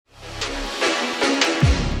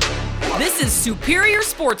This is Superior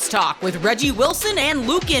Sports Talk with Reggie Wilson and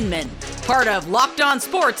Luke Inman, part of Locked On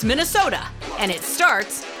Sports Minnesota, and it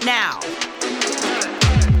starts now.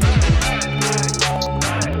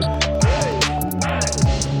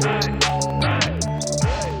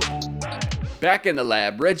 Back in the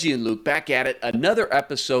lab, Reggie and Luke back at it. Another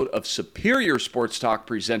episode of Superior Sports Talk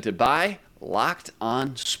presented by Locked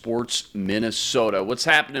On Sports Minnesota. What's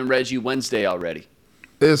happening, Reggie? Wednesday already.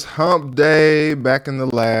 It's hump day, back in the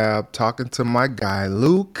lab, talking to my guy,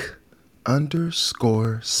 Luke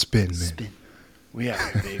 _Spinman. We are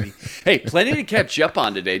here, baby. Hey, plenty to catch up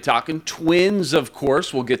on today. Talking Twins, of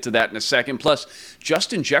course. We'll get to that in a second. Plus,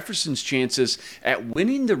 Justin Jefferson's chances at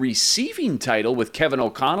winning the receiving title with Kevin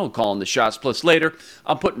O'Connell calling the shots. Plus, later,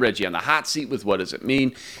 I'm putting Reggie on the hot seat with What Does It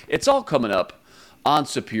Mean? It's all coming up on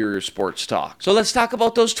Superior Sports Talk. So let's talk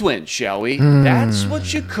about those Twins, shall we? That's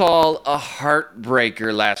what you call a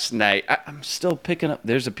heartbreaker last night. I'm still picking up,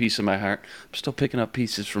 there's a piece of my heart. I'm still picking up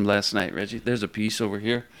pieces from last night, Reggie. There's a piece over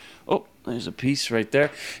here. Oh, there's a piece right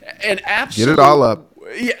there. And absolutely, get it all up.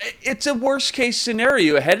 Yeah, it's a worst case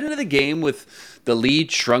scenario. Head into the game with the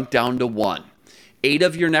lead shrunk down to 1. 8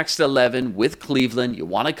 of your next 11 with Cleveland. You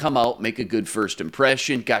want to come out, make a good first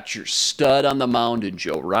impression. Got your stud on the mound in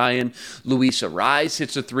Joe Ryan. Luis Ariz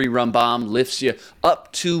hits a 3-run bomb, lifts you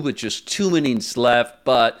up 2 with just 2 innings left.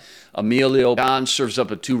 But Emilio Gone serves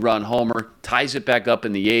up a 2-run homer, ties it back up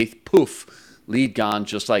in the 8th. Poof. Lead gone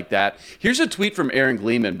just like that. Here's a tweet from Aaron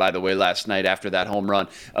Gleeman, by the way, last night after that home run.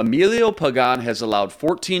 Emilio Pagan has allowed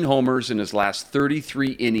 14 homers in his last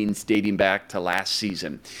 33 innings dating back to last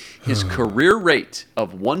season. His career rate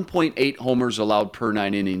of 1.8 homers allowed per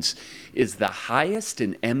 9 innings is the highest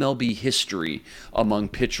in MLB history among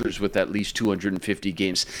pitchers with at least 250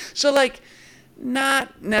 games. So,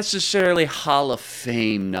 not necessarily Hall of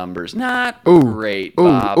Fame numbers. Not great,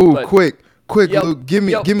 Bob. But quick, Yo, Luke, give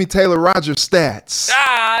me Taylor Rogers stats.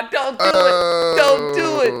 Don't do it. Don't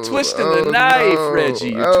do it. Twisting the knife, Reggie.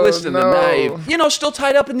 You're twisting the knife. Still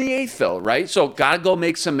tied up in the 8th, though, right? So got to go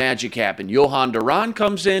make some magic happen. Johan Duran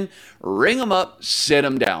comes in, ring him up, sit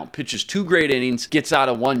him down. Pitches 2 great innings, gets out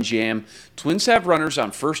of 1 jam. Twins have runners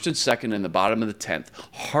on first and second in the bottom of the 10th.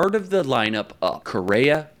 Heart of the lineup up.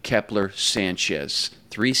 Correa, Kepler, Sanchez.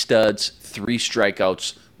 3 studs, 3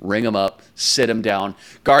 strikeouts. Ring them up, sit them down.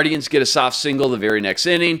 Guardians get a soft single the very next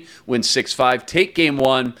inning, win 6-5, take game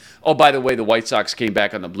 1. Oh, by the way, the White Sox came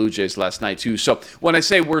back on the Blue Jays last night, too. So when I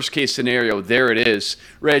say worst case scenario, there it is.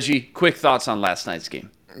 Reggie, quick thoughts on last night's game.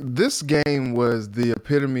 This game was the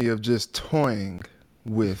epitome of just toying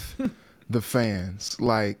with the fans.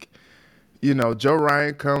 Joe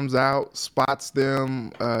Ryan comes out, spots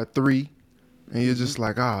them 3, and you're just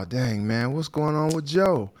like, oh, dang, man, what's going on with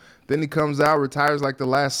Joe? Then he comes out, retires the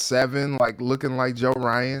last 7, looking like Joe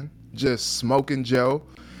Ryan, just smoking Joe.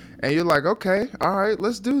 And you're like, okay, all right,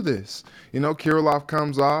 let's do this. Kirilloff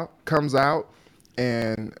comes out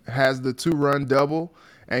and has the 2-run double.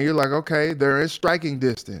 And you're like, okay, they're in striking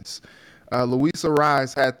distance. Luis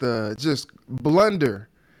Ariz had the just blunder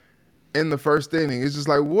in the first inning. It's just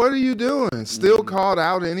like, what are you doing? Still called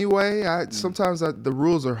out anyway. Sometimes the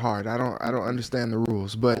rules are hard. I don't understand the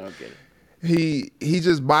rules, but He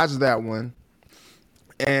just botched that one,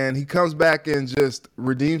 and he comes back and just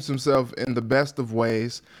redeems himself in the best of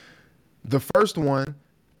ways. The first one,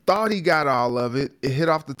 thought he got all of it. It hit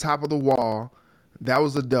off the top of the wall. That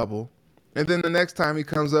was a double. And then the next time he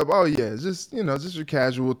comes up, oh, yeah, just your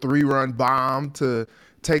casual 3-run bomb to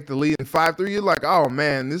take the lead in 5-3. You're like, oh,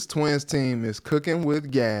 man, this Twins team is cooking with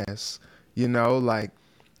gas.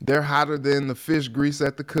 They're hotter than the fish grease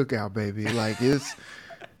at the cookout, baby.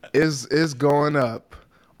 It's going up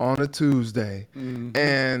on a Tuesday,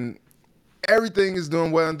 and everything is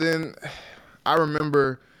doing well. And then I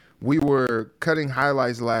remember we were cutting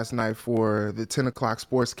highlights last night for the 10 o'clock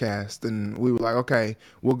sportscast, and we were like, okay,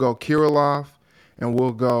 we'll go Kirilloff, and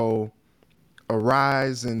we'll go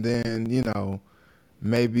Ariz, and then,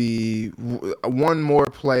 maybe one more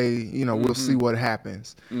play, we'll see what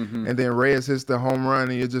happens. And then Reyes hits the home run,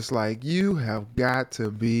 and you're just like, you have got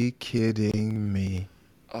to be kidding me.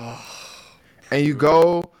 And you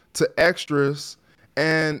go to extras,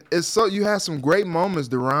 and you have some great moments.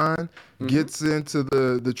 Duran gets into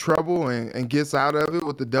the trouble and gets out of it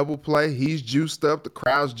with the double play. He's juiced up. The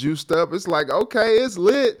crowd's juiced up. It's like, okay, it's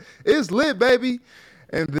lit. It's lit, baby.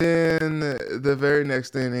 And then the very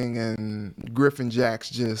next inning, and Griffin Jacks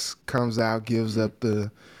just comes out, gives up the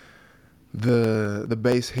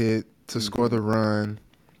base hit to score the run.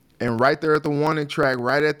 And right there at the warning track,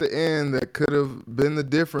 right at the end, that could have been the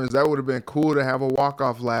difference. That would have been cool to have a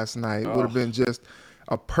walk-off last night. It would have been just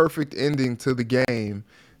a perfect ending to the game.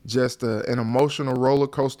 just an emotional roller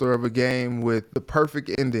coaster of a game with the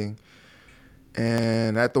perfect ending.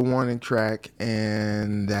 And at the warning track,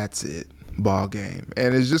 and that's it, ball game.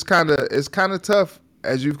 And it's kind of tough,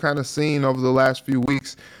 as you've kind of seen over the last few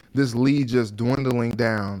weeks, this lead just dwindling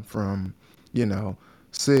down from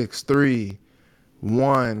 6-3,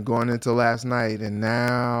 1 going into last night, and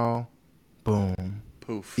now boom,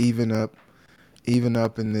 Poof. even up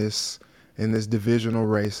in this divisional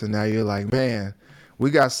race. And now you're like, man, we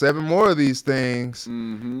got 7 more of these things.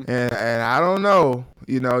 Mm-hmm. And I don't know.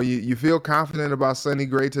 You feel confident about Sonny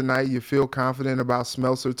Gray tonight. You feel confident about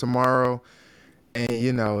Smeltzer tomorrow.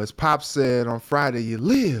 And, as Pop said on Friday, you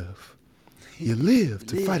live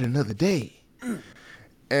to fight another day.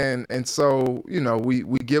 And so,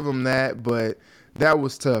 we give them that, but that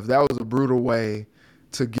was tough. That was a brutal way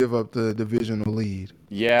to give up the divisional lead.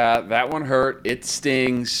 Yeah, that one hurt. It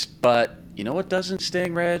stings, but you know what doesn't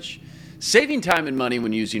sting, Reg? Saving time and money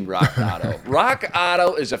when using Rock Auto. Rock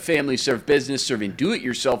Auto is a family-served business serving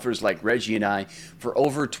do-it-yourselfers like Reggie and I for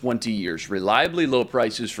over 20 years. Reliably low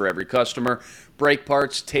prices for every customer. Brake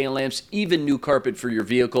parts, tail lamps, even new carpet for your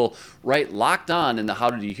vehicle. Right locked on in the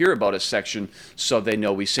How Did You Hear About Us section so they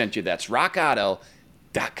know we sent you. That's rockauto.com.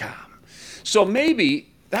 So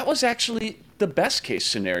maybe that was actually the best case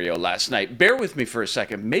scenario last night. Bear with me for a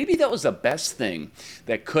second. Maybe that was the best thing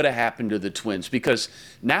that could have happened to the Twins, because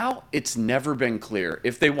now it's never been clear.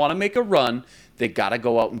 If they want to make a run, they got to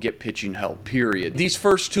go out and get pitching help, period. These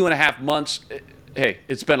first 2.5 months, hey,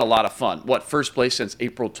 it's been a lot of fun. First place since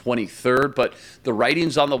April 23rd, but the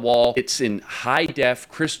writing's on the wall. It's in high def,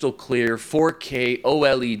 crystal clear, 4K,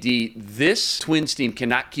 OLED. This Twins team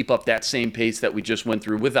cannot keep up that same pace that we just went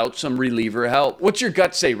through without some reliever help. What's your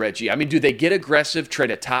gut say, Reggie? I mean, do they get aggressive,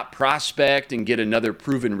 trade a top prospect, and get another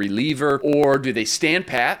proven reliever? Or do they stand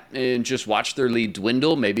pat and just watch their lead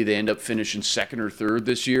dwindle? Maybe they end up finishing second or third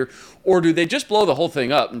this year. Or do they just blow the whole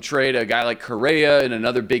thing up and trade a guy like Correa and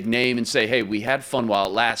another big name and say, hey, we had fun while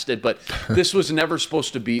it lasted, but this was never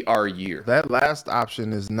supposed to be our year? That last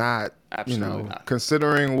option is not, Absolutely not.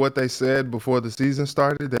 Considering what they said before the season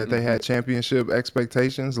started, that they had championship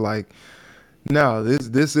expectations. Like, no,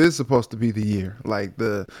 this is supposed to be the year. Like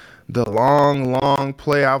the long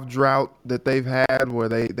playoff drought that they've had where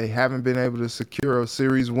they haven't been able to secure a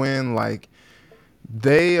series win. Like,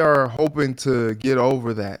 they are hoping to get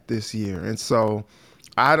over that this year. And so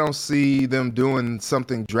I don't see them doing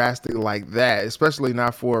something drastic like that, especially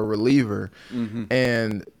not for a reliever. Mm-hmm.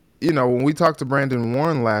 And, when we talked to Brandon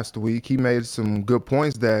Warren last week, he made some good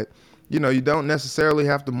points that, you don't necessarily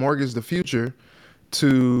have to mortgage the future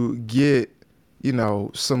to get,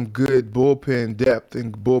 some good bullpen depth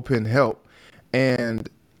and bullpen help. And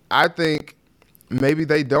I think maybe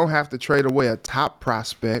they don't have to trade away a top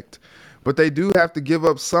prospect, but they do have to give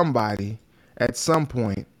up somebody at some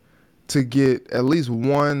point to get at least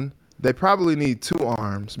one. They probably need 2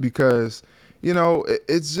 arms because,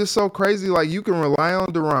 it's just so crazy. Like, you can rely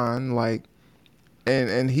on Duran, like,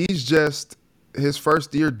 and he's just his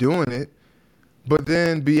first year doing it. But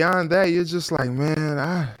then beyond that, you're just like,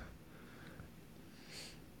 man,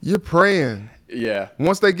 you're praying. Yeah.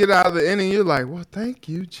 Once they get out of the inning, you're like, well, thank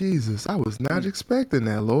you, Jesus. I was not expecting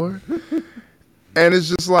that, Lord. And it's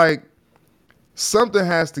just like, something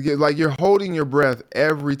has to get, like, you're holding your breath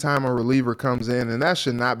every time a reliever comes in, and that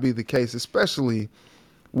should not be the case, especially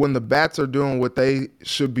when the bats are doing what they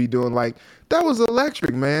should be doing. Like, that was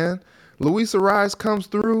electric, man. Luis Ariz comes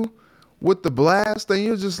through with the blast, and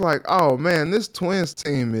you're just like, oh, man, this Twins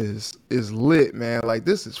team is lit, man. Like,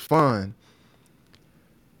 this is fun.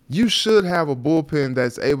 You should have a bullpen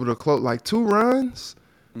that's able to close, like, 2 runs.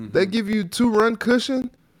 Mm-hmm. They give you 2-run cushion.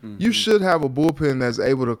 Mm-hmm. You should have a bullpen that's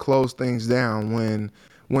able to close things down when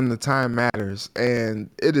the time matters. And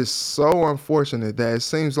it is so unfortunate that it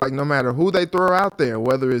seems like no matter who they throw out there,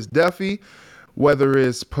 whether it's Duffy, whether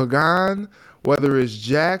it's Pagan, whether it's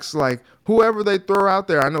Jax, like whoever they throw out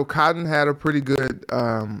there. I know Cotton had a pretty good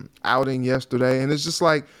outing yesterday, and it's just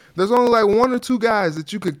like there's only like 1 or 2 guys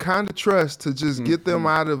that you could kind of trust to just get them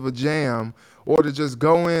out of a jam or to just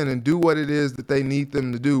go in and do what it is that they need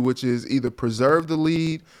them to do, which is either preserve the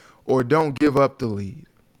lead or don't give up the lead.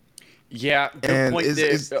 Yeah, good and point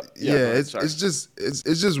there. It's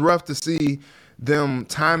just rough to see them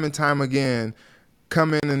time and time again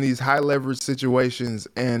come in these high leverage situations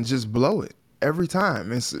and just blow it every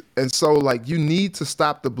time. And so, like, you need to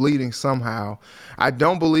stop the bleeding somehow. I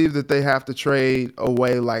don't believe that they have to trade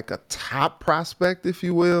away like a top prospect, if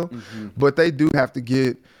you will, but they do have to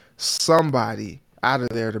get somebody out of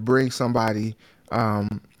there to bring somebody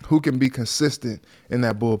who can be consistent in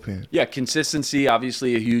that bullpen. Yeah, consistency,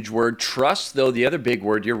 obviously a huge word. Trust, though, the other big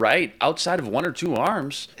word. You're right. Outside of one or two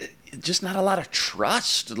arms, just not a lot of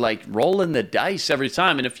trust, like rolling the dice every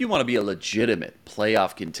time. And if you want to be a legitimate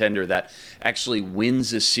playoff contender that actually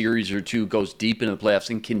wins a series or two, goes deep into the playoffs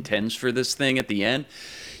and contends for this thing at the end,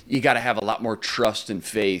 you got to have a lot more trust and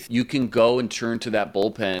faith. You can go and turn to that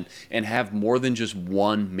bullpen and have more than just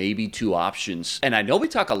one, maybe two options. And I know we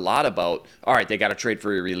talk a lot about, all right, they got to trade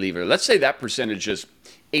for a reliever. Let's say that percentage is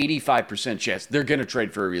 85% chance they're going to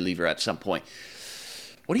trade for a reliever at some point.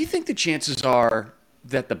 What do you think the chances are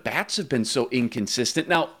that the bats have been so inconsistent?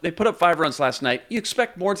 Now, they put up 5 runs last night. You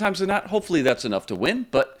expect more times than not. Hopefully that's enough to win,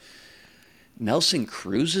 but Nelson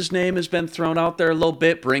Cruz's name has been thrown out there a little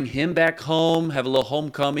bit. Bring him back home. Have a little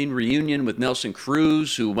homecoming reunion with Nelson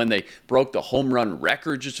Cruz, who, when they broke the home run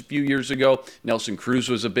record just a few years ago, Nelson Cruz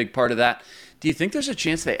was a big part of that. Do you think there's a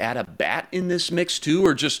chance they add a bat in this mix too,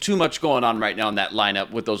 or just too much going on right now in that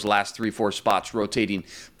lineup with those last 3-4 spots rotating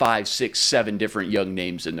 5, 6, 7 different young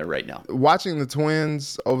names in there right now? Watching the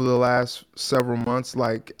Twins over the last several months,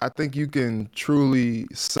 like, I think you can truly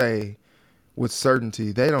say with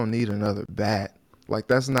certainty they don't need another bat. Like,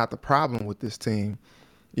 that's not the problem with this team.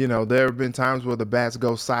 You know, there have been times where the bats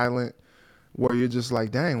go silent, where you're just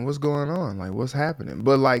like, dang, what's going on? Like, what's happening?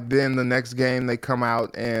 But, like, then the next game they come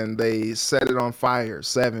out and they set it on fire,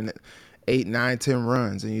 7, 8, 9, 10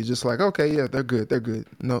 runs. And you're just like, okay, yeah, they're good. They're good.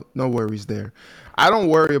 No worries there. I don't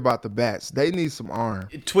worry about the bats. They need some arm.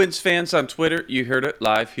 Twins fans on Twitter, you heard it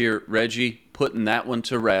live here. Reggie putting that one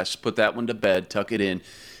to rest, put that one to bed, tuck it in.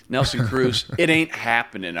 Nelson Cruz, it ain't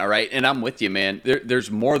happening, all right? And I'm with you, man.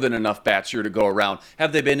 There's more than enough bats here to go around.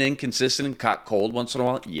 Have they been inconsistent and caught cold once in a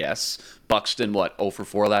while? Yes. Buxton, 0 for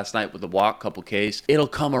 4 last night with a walk, couple Ks. It'll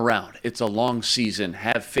come around. It's a long season.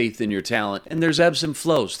 Have faith in your talent. And there's ebbs and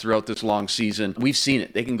flows throughout this long season. We've seen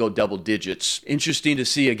it. They can go double digits. Interesting to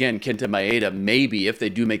see, again, Kenta Maeda, maybe if they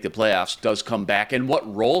do make the playoffs, does come back, and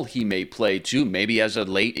what role he may play, too, maybe as a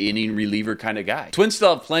late inning reliever kind of guy. Twins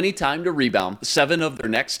still have plenty time to rebound. 7 of their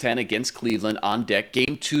next 10 against Cleveland on deck.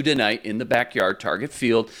 Game 2 tonight in the backyard, Target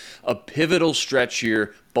Field. A pivotal stretch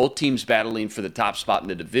here. Both teams battling for the top spot in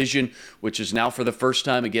the division, which is now for the first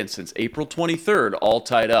time again since April 23rd, all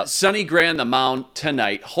tied up. Sonny Gray on the mound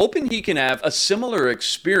tonight, hoping he can have a similar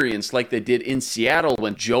experience like they did in Seattle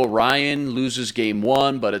when Joe Ryan loses game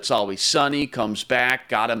 1, but it's always sunny, comes back,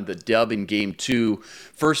 got him the dub in game 2.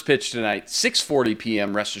 First pitch tonight, 6:40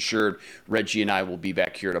 p.m. Rest assured, Reggie and I will be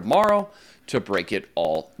back here tomorrow to break it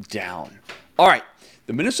all down. All right.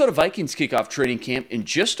 The Minnesota Vikings kick off training camp in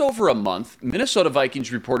just over a month. Minnesota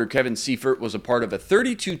Vikings reporter Kevin Seifert was a part of a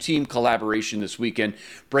 32-team collaboration this weekend,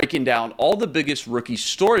 breaking down all the biggest rookie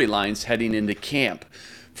storylines heading into camp.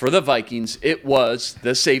 For the Vikings, it was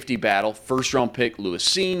the safety battle. First-round pick Lewis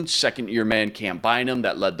Cine, second-year man Cam Bynum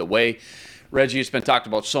that led the way. Reggie, it's been talked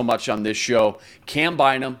about so much on this show. Cam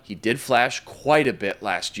Bynum, he did flash quite a bit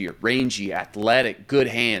last year. Rangy, athletic, good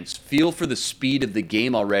hands, feel for the speed of the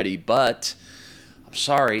game already, but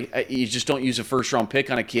sorry, you just don't use a first-round pick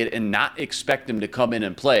on a kid and not expect him to come in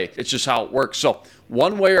and play. It's just how it works. So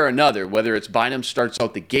one way or another, whether it's Bynum starts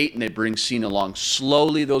out the gate and they bring Cine along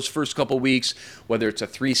slowly those first couple weeks, whether it's a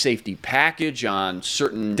 3-safety package on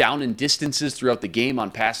certain down and distances throughout the game on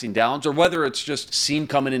passing downs, or whether it's just Cine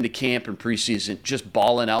coming into camp and preseason just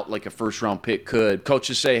balling out like a first-round pick could.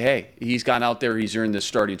 Coaches say, hey, he's gone out there, he's earned this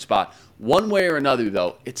starting spot. One way or another,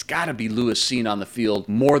 though, it's got to be Lewis Cine on the field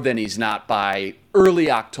more than he's not by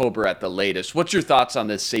early October at the latest. What's your thoughts on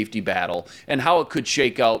this safety battle and how it could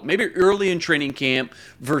shake out maybe early in training camp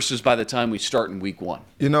versus by the time we start in week 1?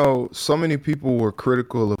 You know, so many people were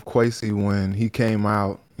critical of Kwesi when he came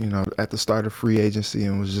out, you know, at the start of free agency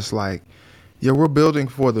and was just like, yeah, we're building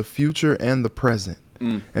for the future and the present.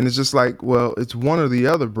 And it's just like, well, it's one or the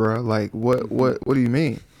other, bro. Like, what do you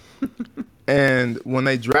mean? And when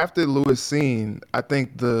they drafted Lewis Cine, I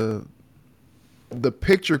think the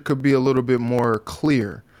picture could be a little bit more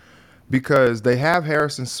clear because they have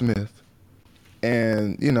Harrison Smith,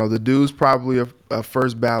 and you know the dude's probably a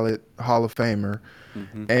first ballot Hall of Famer,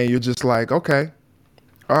 and you're just like, okay,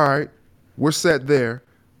 all right, we're set there.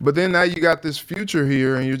 But then now you got this future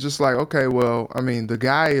here, and you're just like, okay, well, I mean, the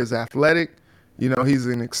guy is athletic, you know, he's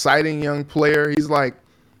an exciting young player.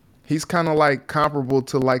 He's kind of like comparable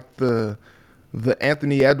to like the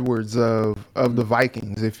Anthony Edwards of the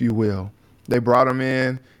Vikings, if you will. They brought him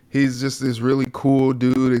in. He's just this really cool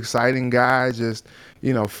dude, exciting guy, just,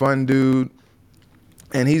 you know, fun dude.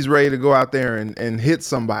 And he's ready to go out there and hit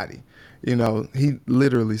somebody. You know, he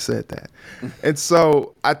literally said that. And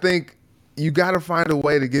so I think, you got to find a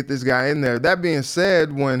way to get this guy in there. That being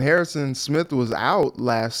said, when Harrison Smith was out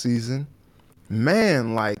last season,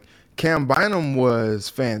 man, like Cam Bynum was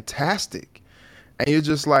fantastic. And you're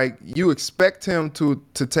just like, you expect him to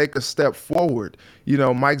take a step forward. You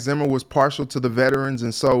know, Mike Zimmer was partial to the veterans,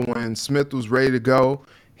 and so when Smith was ready to go,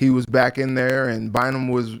 he was back in there, and Bynum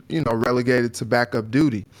was, you know, relegated to backup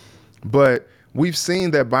duty. But we've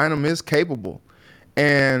seen that Bynum is capable.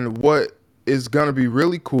 And what is going to be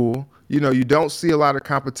really cool, you know, you don't see a lot of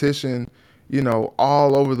competition, you know,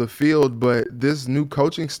 all over the field, but this new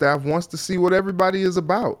coaching staff wants to see what everybody is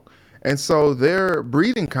about. And so they're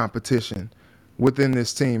breeding competition within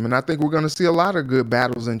this team. And I think we're going to see a lot of good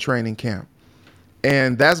battles in training camp.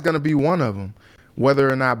 And that's going to be one of them,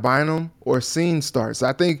 whether or not Bynum or Scene starts.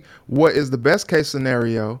 I think what is the best case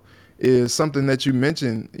scenario is something that you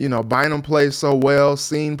mentioned. You know, Bynum plays so well,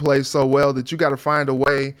 Scene plays so well that you got to find a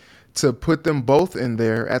way to put them both in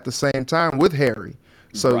there at the same time with Harry.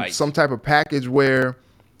 So some type of package where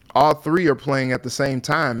all three are playing at the same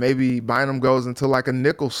time. Maybe Bynum goes into like a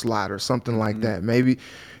nickel slot or something like that. Maybe,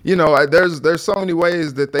 you know, there's so many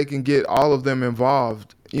ways that they can get all of them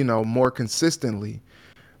involved, you know, more consistently.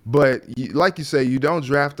 But like you say, you don't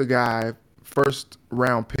draft a guy first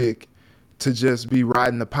round pick to just be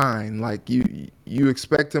riding the pine. Like you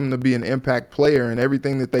expect him to be an impact player, and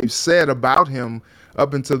everything that they've said about him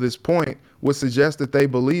up until this point would suggest that they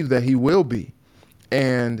believe that he will be.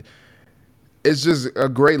 And it's just a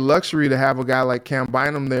great luxury to have a guy like Cam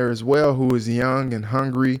Bynum there as well, who is young and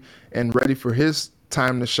hungry and ready for his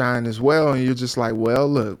time to shine as well. And you're just like, well,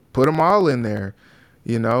 look, put them all in there.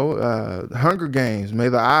 You know, Hunger Games, may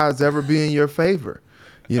the odds ever be in your favor.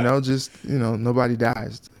 You know, just, you know, nobody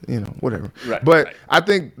dies, you know, whatever. But I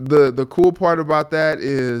think the cool part about that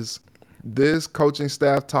is this coaching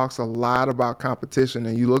staff talks a lot about competition.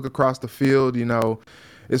 And you look across the field, you know,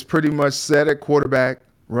 it's pretty much set at quarterback,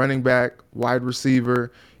 running back, wide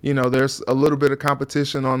receiver. You know, there's a little bit of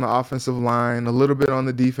competition on the offensive line, a little bit on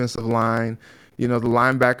the defensive line. You know, the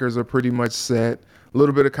linebackers are pretty much set. A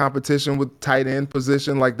little bit of competition with tight end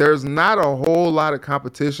position. Like, there's not a whole lot of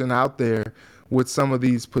competition out there with some of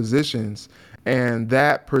these positions. And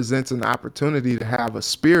that presents an opportunity to have a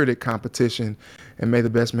spirited competition, and may the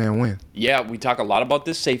best man win. Yeah, we talk a lot about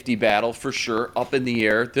this safety battle for sure, up in the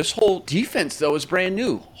air. This whole defense, though, is brand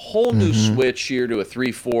new. Whole new switch here to a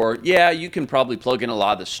 3-4. Yeah, you can probably plug in a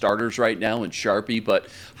lot of the starters right now in Sharpie, but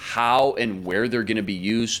how and where they're going to be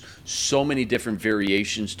used, so many different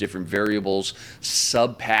variations, different variables,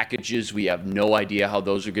 sub-packages. We have no idea how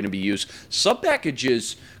those are going to be used.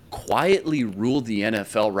 Sub-packages quietly rule the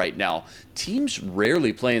NFL right now. Teams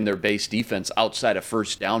rarely playing their base defense outside of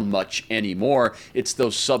first down much anymore. It's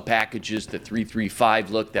those sub packages, the 3-3-5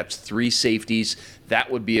 look. That's three safeties.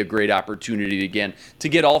 That would be a great opportunity again to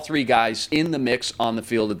get all three guys in the mix on the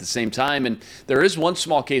field at the same time. And there is one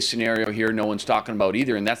small case scenario here no one's talking about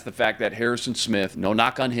either, and that's the fact that Harrison Smith, no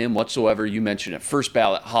knock on him whatsoever, you mentioned it, first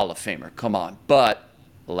ballot Hall of Famer. Come on. But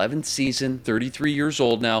 11th season, 33 years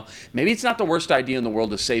old now. Maybe it's not the worst idea in the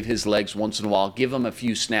world to save his legs once in a while, give him a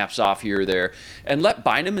few snaps off here or there, and let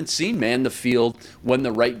Bynum and Scene man the field when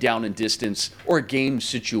the right down and distance or game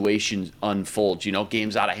situation unfolds. You know,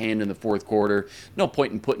 game's out of hand in the fourth quarter. No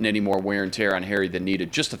point in putting any more wear and tear on Harry than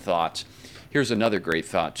needed. Just a thought. Here's another great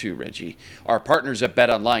thought too, Reggie. Our partners at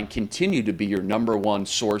BetOnline continue to be your number one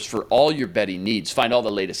source for all your betting needs. Find all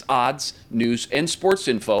the latest odds, news, and sports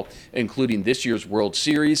info, including this year's World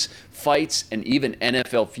Series, fights, and even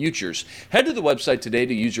NFL futures. Head to the website today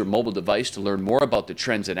to use your mobile device to learn more about the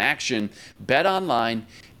trends in action. BetOnline,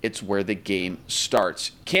 it's where the game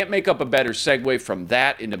starts. Can't make up a better segue from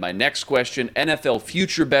that into my next question. NFL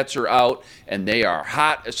future bets are out, and they are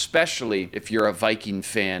hot, especially if you're a Viking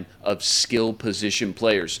fan of skill position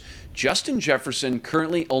players. Justin Jefferson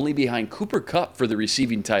currently only behind Cooper Kupp for the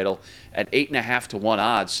receiving title at 8.5 to 1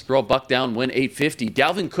 odds. Throw a buck down, win 850.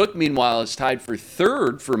 Dalvin Cook, meanwhile, is tied for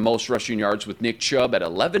third for most rushing yards with Nick Chubb at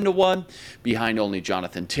 11 to 1, behind only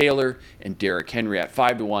Jonathan Taylor and Derrick Henry at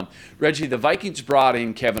 5 to 1. Reggie, the Vikings brought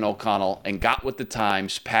in Kevin O'Connell and got with the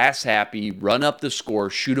times, pass happy, run up the score,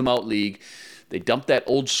 shoot 'em out league. They dumped that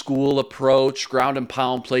old school approach, ground and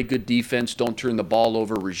pound, play good defense, don't turn the ball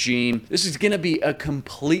over regime. This is going to be a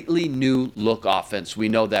completely new look offense. We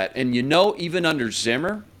know that. And you know, even under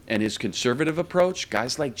Zimmer and his conservative approach,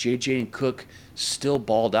 guys like JJ and Cook still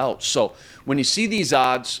balled out. So when you see these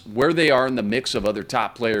odds, where they are in the mix of other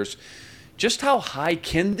top players, just how high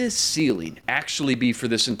can this ceiling actually be for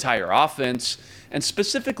this entire offense? And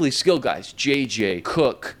specifically skill guys, JJ,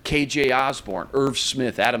 Cook, KJ Osborne, Irv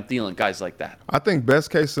Smith, Adam Thielen, guys like that. I think best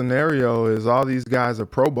case scenario is all these guys are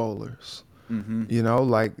Pro Bowlers. You know,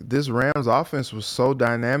 like this Rams offense was so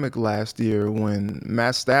dynamic last year when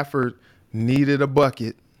Matt Stafford needed a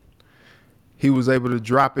bucket. He was able to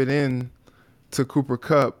drop it in to Cooper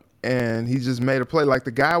Kupp, and he just made a play. Like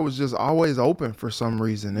the guy was just always open for some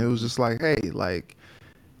reason. It was just like, hey, like,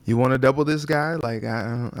 you want to double this guy? Like,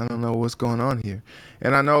 I don't know what's going on here.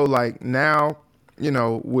 And I know, like, now, you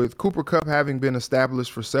know, with Cooper Kupp having been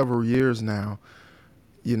established for several years now,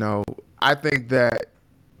 you know, I think that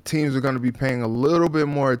teams are going to be paying a little bit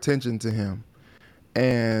more attention to him.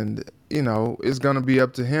 And, you know, it's going to be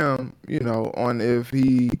up to him, you know, on if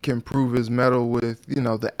he can prove his mettle with, you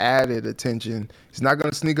know, the added attention. He's not going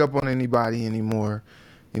to sneak up on anybody anymore.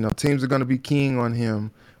 You know, teams are going to be keying on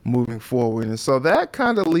him moving forward. And so that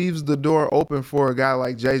kind of leaves the door open for a guy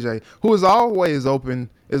like JJ, who is always open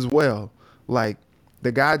as well. Like,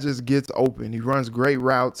 the guy just gets open. He runs great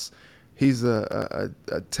routes. He's a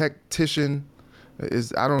tactician.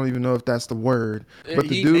 I don't even know if that's the word. But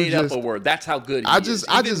the he dude made just, up a word. That's how good he is.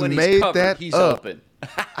 I Even just when he's made covered, that he's up. open.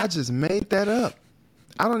 I just made that up.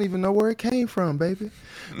 I don't even know where it came from, baby.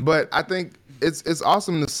 But I think it's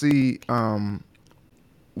awesome to see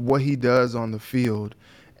what he does on the field.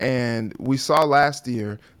 And we saw last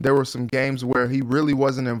year there were some games where he really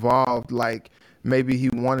wasn't involved like maybe he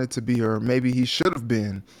wanted to be or maybe he should have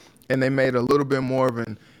been. And they made a little bit more of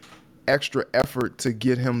an extra effort to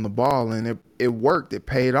get him the ball, and it worked. It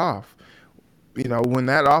paid off. You know, when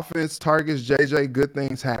that offense targets JJ, good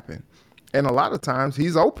things happen. And a lot of times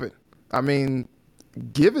he's open. I mean,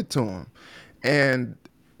 give it to him. And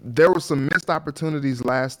there were some missed opportunities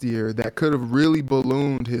last year that could have really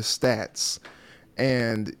ballooned his stats.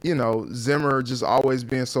 And, you know, Zimmer just always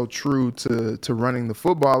being so true to running the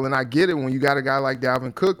football. And I get it when you got a guy like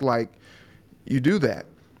Dalvin Cook, like, you do that.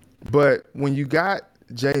 But when you got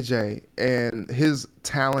JJ and his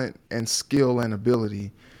talent and skill and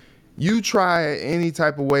ability, you try any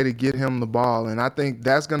type of way to get him the ball. And I think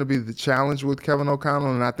that's going to be the challenge with Kevin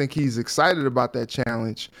O'Connell. And I think he's excited about that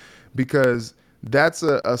challenge because that's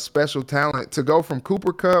a special talent to go from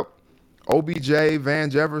Cooper Kupp, OBJ, Van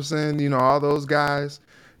Jefferson, you know, all those guys,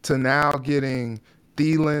 to now getting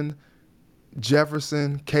Thielen,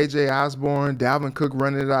 Jefferson, KJ Osborne, Dalvin Cook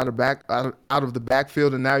running it out of the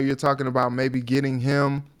backfield, and now you're talking about maybe getting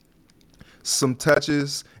him some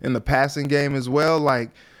touches in the passing game as well.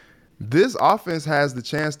 Like, this offense has the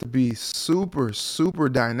chance to be super, super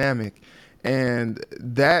dynamic, and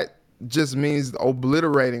that just means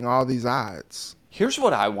obliterating all these odds. Here's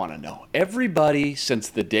what I want to know. Everybody since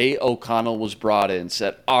the day O'Connell was brought in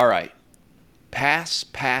said, all right, pass,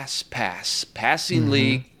 passing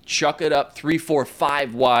league, chuck it up 3, 4,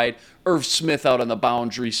 5 wide. Irv Smith out on the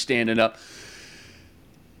boundary standing up.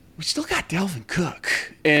 We still got Dalvin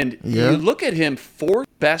Cook. And you look at him, 4th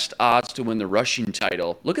best odds to win the rushing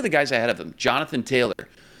title. Look at the guys ahead of him. Jonathan Taylor.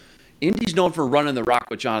 Indy's known for running the rock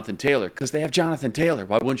with Jonathan Taylor because they have Jonathan Taylor.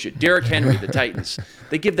 Why wouldn't you? Derrick Henry, the Titans.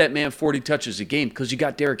 They give that man 40 touches a game because you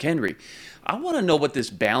got Derrick Henry. I want to know what this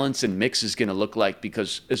balance and mix is going to look like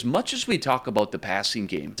because as much as we talk about the passing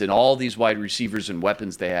game and all these wide receivers and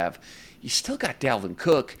weapons they have, you still got Dalvin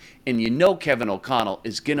Cook, and you know Kevin O'Connell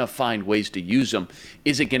is going to find ways to use him.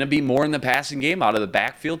 Is it going to be more in the passing game, out of the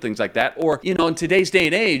backfield, things like that? Or, you know, in today's day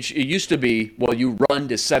and age, it used to be, well, you run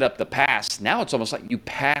to set up the pass. Now it's almost like you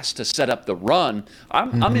pass to set up the run.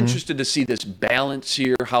 I'm interested to see this balance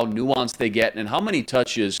here, how nuanced they get, and how many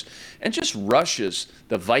touches and just rushes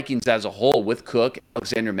the Vikings as a whole with Cook,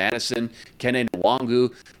 Alexander Madison, Kene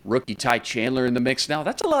Nwangu, rookie Ty Chandler in the mix. Now,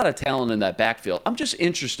 that's a lot of talent in that backfield. I'm just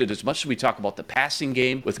interested, as much as we talk about the passing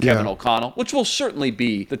game with Kevin O'Connell, which will certainly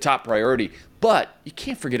be the top priority, but you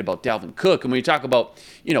can't forget about Dalvin Cook. And when you talk about,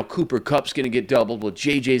 you know, Cooper Kupp's going to get doubled, well,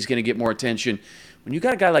 JJ's going to get more attention. When you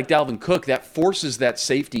got a guy like Dalvin Cook, that forces that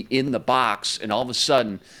safety in the box, and all of a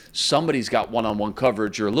sudden, somebody's got one-on-one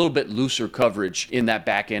coverage or a little bit looser coverage in that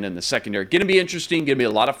back end in the secondary. Going to be interesting. Going to be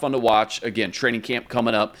a lot of fun to watch. Again, training camp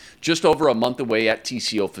coming up just over a month away at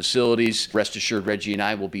TCO facilities. Rest assured, Reggie and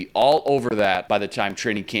I will be all over that by the time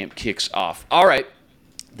training camp kicks off. All right.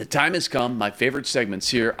 The time has come. My favorite segments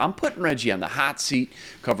here. I'm putting Reggie on the hot seat,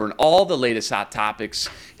 covering all the latest hot topics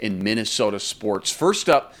in Minnesota sports. First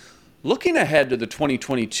up, looking ahead to the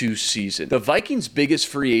 2022 season, the Vikings' biggest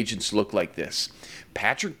free agents look like this: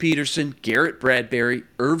 Patrick Peterson, Garrett Bradbury,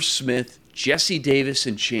 Irv Smith, Jesse Davis,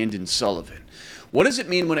 and Chandon Sullivan. What does it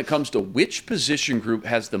mean when it comes to which position group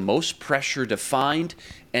has the most pressure to find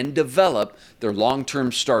and develop their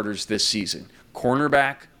long-term starters this season?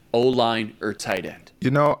 Cornerback, O-line, or tight end? You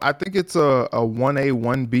know, I think it's a 1A,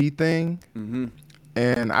 1B thing.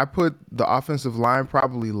 And I put the offensive line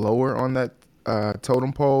probably lower on that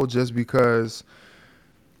totem pole just because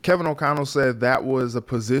Kevin O'Connell said that was a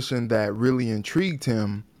position that really intrigued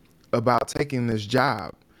him about taking this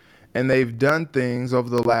job. And they've done things over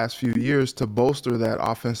the last few years to bolster that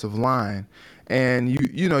offensive line. And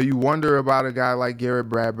you wonder about a guy like Garrett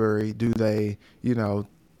Bradbury. Do they,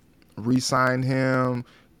 re-sign him?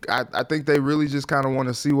 I think they really just kind of want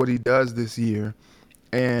to see what he does this year.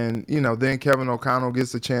 And, then Kevin O'Connell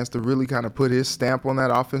gets a chance to really kind of put his stamp on that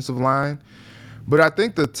offensive line. But I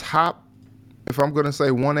think the top, if I'm going to say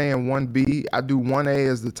 1A and 1B, I do 1A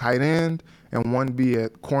as the tight end and 1B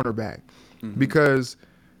at cornerback. Mm-hmm. Because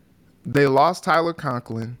they lost Tyler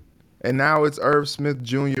Conklin, and now it's Irv Smith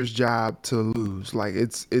Jr.'s job to lose. Like,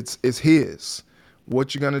 it's his.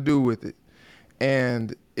 What you going to do with it?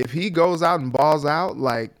 And if he goes out and balls out,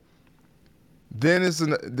 like, then it's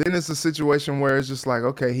a situation where it's just like,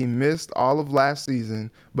 okay, he missed all of last season,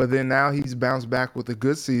 but then now he's bounced back with a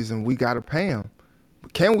good season. We got to pay him.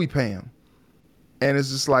 Can we pay him? And it's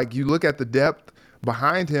just like you look at the depth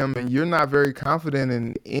behind him, and you're not very confident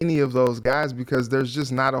in any of those guys because there's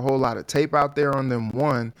just not a whole lot of tape out there on them,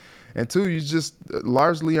 one. And two, you just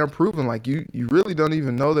largely unproven. Like, you really don't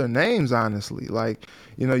even know their names, honestly. Like,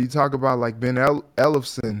 you talk about, like, Ben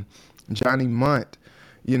Ellefson, Johnny Munt.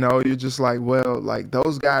 You're just like, well, like,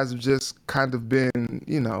 those guys have just kind of been,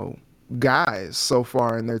 guys so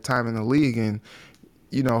far in their time in the league. And,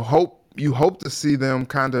 you hope to see them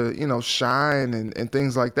kind of, shine and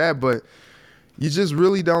things like that. But you just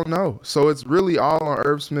really don't know. So it's really all on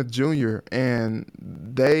Irv Smith Jr. And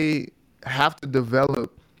they have to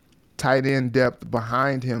develop tight end depth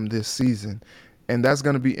behind him this season. And that's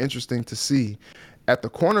going to be interesting to see. At the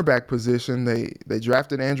cornerback position, they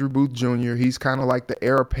drafted Andrew Booth Jr. He's kind of like the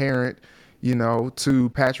heir apparent,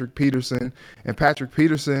 to Patrick Peterson. And Patrick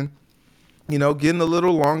Peterson, getting a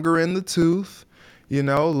little longer in the tooth.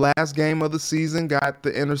 Last game of the season, got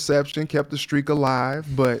the interception, kept the streak alive.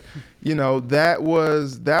 But, that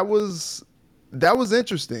was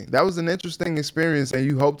interesting. That was an interesting experience. And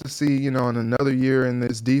you hope to see, in another year in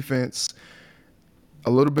this defense, a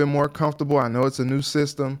little bit more comfortable. I know it's a new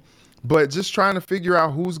system, but just trying to figure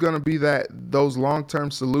out who's going to be those long-term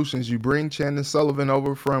solutions. You bring Chandon Sullivan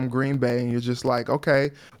over from Green Bay, and you're just like,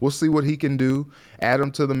 okay, we'll see what he can do. Add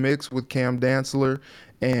him to the mix with Cam Dantzler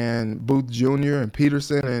and Booth Jr. and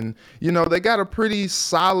Peterson. And, they got a pretty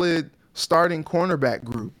solid starting cornerback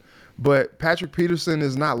group. But Patrick Peterson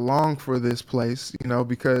is not long for this place,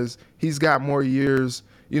 because he's got more years,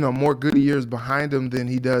 more good years behind him than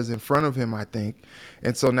he does in front of him, I think.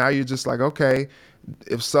 And so now you're just like, okay,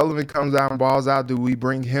 if Sullivan comes out and balls out, do we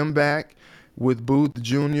bring him back with Booth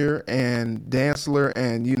Jr. and Dantzler?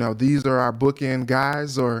 And, these are our bookend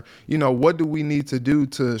guys. Or, what do we need to do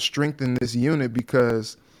to strengthen this unit?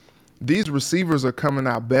 Because these receivers are coming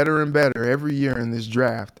out better and better every year in this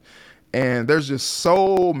draft. And there's just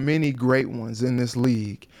so many great ones in this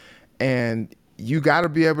league. And you got to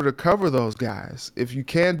be able to cover those guys. If you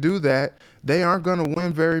can't do that, they aren't going to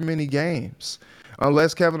win very many games.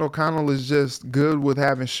 Unless Kevin O'Connell is just good with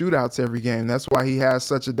having shootouts every game. That's why he has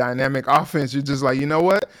such a dynamic offense. You're just like, you know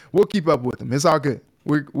what? We'll keep up with him. It's all good.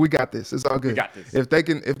 We got this. It's all good. We got this. If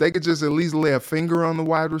they could just at least lay a finger on the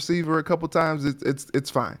wide receiver a couple times, it's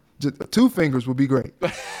fine. Just 2 fingers would be great.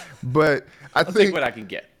 But I'll think what I can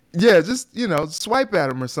get. Yeah, just, swipe at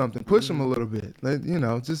them or something. Push them a little bit.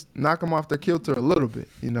 Just knock them off their kilter a little bit,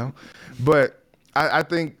 But I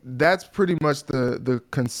think that's pretty much the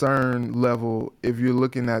concern level if you're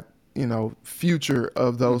looking at, future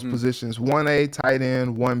of those positions. 1A, tight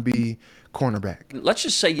end, 1B, cornerback. Let's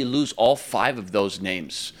just say you lose all 5 of those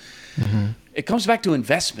names. Mm-hmm. It comes back to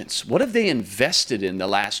investments. What have they invested in the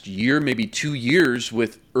last year, maybe 2 years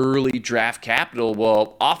with early draft capital?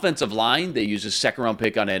 Well, offensive line, they use a 2nd-round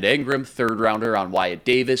pick on Ed Ingram, 3rd-rounder on Wyatt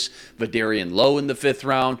Davis, Vidarian Lowe in the 5th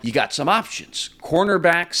round. You got some options.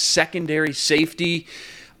 Cornerback, secondary, safety.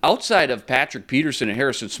 Outside of Patrick Peterson and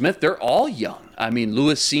Harrison Smith, they're all young. I mean,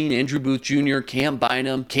 Lewis Seen, Andrew Booth Jr., Cam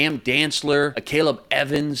Bynum, Cam Dantzler, Caleb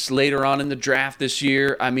Evans later on in the draft this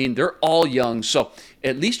year. I mean, they're all young. So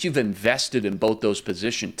at least you've invested in both those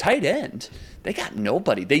positions. Tight end, they got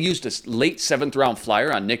nobody. They used a late 7th-round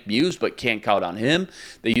flyer on Nick Muse, but can't count on him.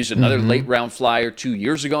 They used another late-round flyer 2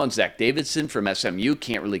 years ago on Zach Davidson from SMU.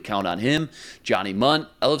 Can't really count on him. Johnny Munt,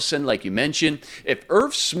 Ellefson, like you mentioned. If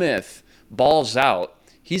Irv Smith balls out,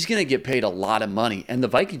 he's going to get paid a lot of money, and the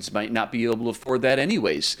Vikings might not be able to afford that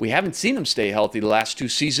anyways. We haven't seen him stay healthy the last 2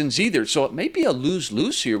 seasons either, so it may be a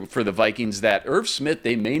lose-lose here for the Vikings that Irv Smith,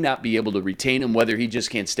 they may not be able to retain him, whether he just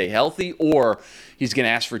can't stay healthy or he's going to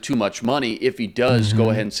ask for too much money. If he does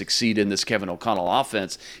go ahead and succeed in this Kevin O'Connell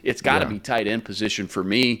offense, it's got to be tight end position for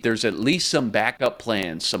me. There's at least some backup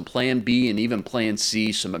plans, some plan B and even plan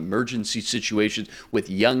C, some emergency situations with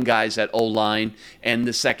young guys at O-line and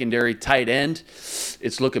the secondary tight end.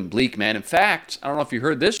 It's looking bleak, man. In fact, I don't know if you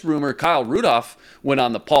heard this rumor, Kyle Rudolph went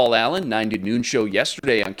on the Paul Allen 9 to noon show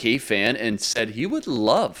yesterday on K-Fan and said he would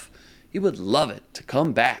love it to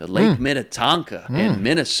come back to Lake Minnetonka in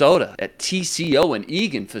Minnesota at TCO and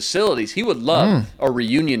Egan facilities. He would love a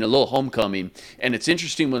reunion, a little homecoming. And it's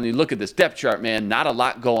interesting when you look at this depth chart, man, not a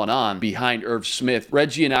lot going on behind Irv Smith.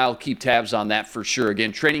 Reggie and I will keep tabs on that for sure.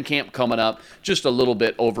 Again, training camp coming up just a little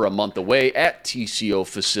bit over a month away at TCO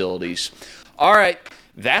facilities. All right.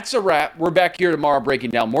 That's a wrap. We're back here tomorrow breaking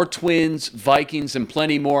down more Twins, Vikings, and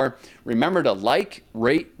plenty more. Remember to like,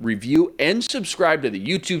 rate, review, and subscribe to the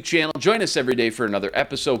YouTube channel. Join us every day for another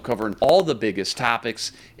episode covering all the biggest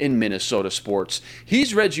topics in Minnesota sports.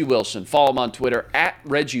 He's Reggie Wilson. Follow him on Twitter at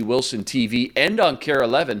Reggie Wilson TV and on Care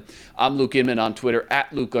 11. I'm Luke Inman on Twitter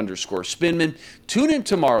at Luke_Spinman. Tune in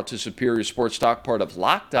tomorrow to Superior Sports Talk, part of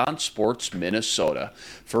Locked On Sports Minnesota.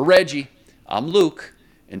 For Reggie, I'm Luke.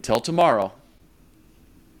 Until tomorrow.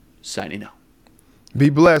 Signing out.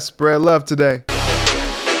 Be blessed. Spread love today.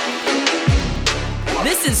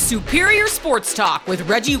 This is Superior Sports Talk with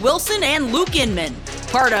Reggie Wilson and Luke Inman,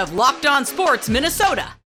 part of Locked On Sports Minnesota.